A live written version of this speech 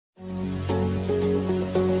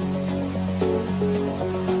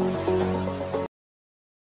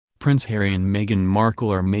Prince Harry and Meghan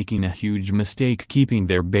Markle are making a huge mistake keeping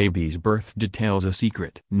their baby's birth details a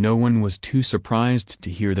secret. No one was too surprised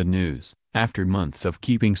to hear the news. After months of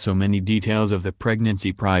keeping so many details of the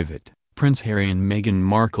pregnancy private, Prince Harry and Meghan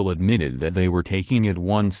Markle admitted that they were taking it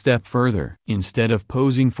one step further. Instead of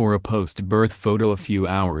posing for a post-birth photo a few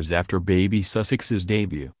hours after baby Sussex's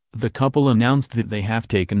debut, the couple announced that they have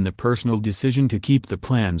taken the personal decision to keep the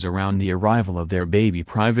plans around the arrival of their baby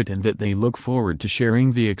private and that they look forward to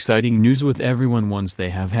sharing the exciting news with everyone once they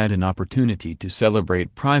have had an opportunity to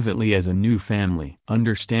celebrate privately as a new family.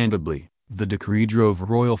 Understandably, the decree drove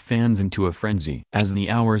royal fans into a frenzy. As the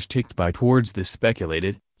hours ticked by towards the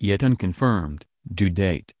speculated, yet unconfirmed, due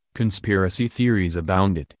date, conspiracy theories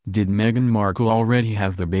abounded. Did Meghan Markle already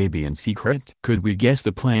have the baby in secret? Could we guess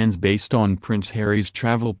the plans based on Prince Harry's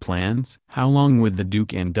travel plans? How long would the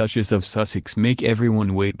Duke and Duchess of Sussex make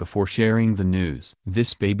everyone wait before sharing the news?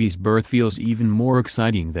 This baby's birth feels even more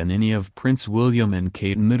exciting than any of Prince William and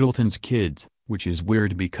Kate Middleton's kids, which is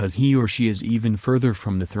weird because he or she is even further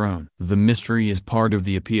from the throne. The mystery is part of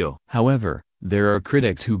the appeal. However, there are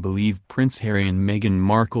critics who believe Prince Harry and Meghan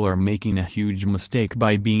Markle are making a huge mistake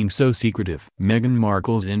by being so secretive. Meghan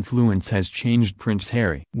Markle's influence has changed Prince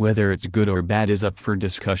Harry. Whether it's good or bad is up for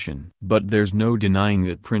discussion. But there's no denying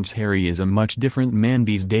that Prince Harry is a much different man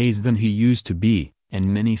these days than he used to be,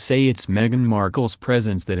 and many say it's Meghan Markle's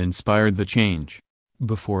presence that inspired the change.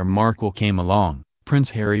 Before Markle came along,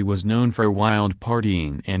 Prince Harry was known for wild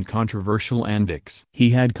partying and controversial antics.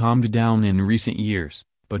 He had calmed down in recent years,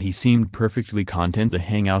 but he seemed perfectly content to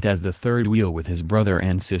hang out as the third wheel with his brother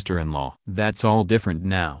and sister-in-law. That's all different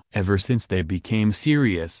now. Ever since they became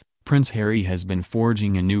serious, Prince Harry has been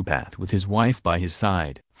forging a new path with his wife by his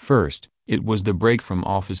side. First, it was the break from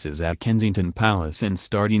offices at Kensington Palace and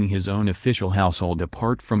starting his own official household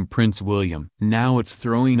apart from Prince William. Now it's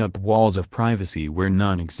throwing up walls of privacy where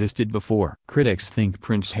none existed before. Critics think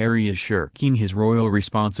Prince Harry is shirking his royal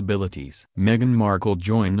responsibilities. Meghan Markle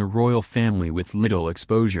joined the royal family with little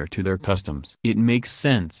exposure to their customs. It makes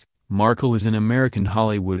sense. Markle is an American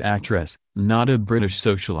Hollywood actress, not a British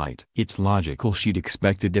socialite. It's logical she'd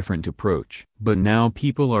expect a different approach. But now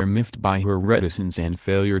people are miffed by her reticence and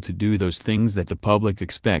failure to do those things that the public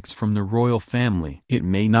expects from the royal family. It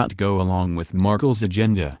may not go along with Markle's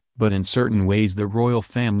agenda, but in certain ways the royal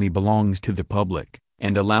family belongs to the public,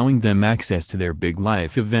 and allowing them access to their big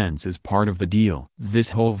life events is part of the deal. This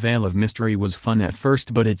whole veil of mystery was fun at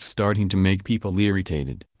first, but it's starting to make people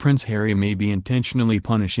irritated. Prince Harry may be intentionally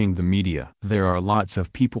punishing the media. There are lots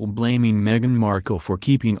of people blaming Meghan Markle for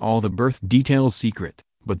keeping all the birth details secret,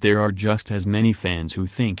 but there are just as many fans who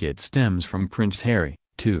think it stems from Prince Harry,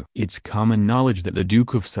 too. It's common knowledge that the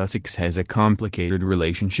Duke of Sussex has a complicated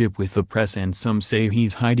relationship with the press, and some say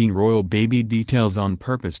he's hiding royal baby details on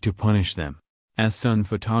purpose to punish them. As Sun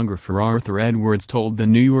photographer Arthur Edwards told the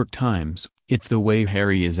New York Times, "It's the way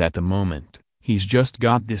Harry is at the moment. He's just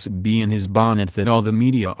got this bee in his bonnet that all the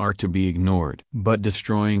media are to be ignored." But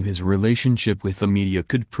destroying his relationship with the media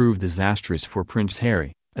could prove disastrous for Prince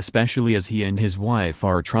Harry, especially as he and his wife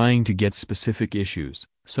are trying to get specific issues,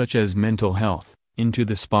 such as mental health, into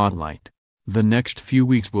the spotlight. The next few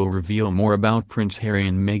weeks will reveal more about Prince Harry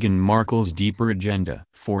and Meghan Markle's deeper agenda.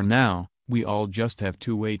 For now, we all just have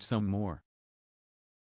to wait some more.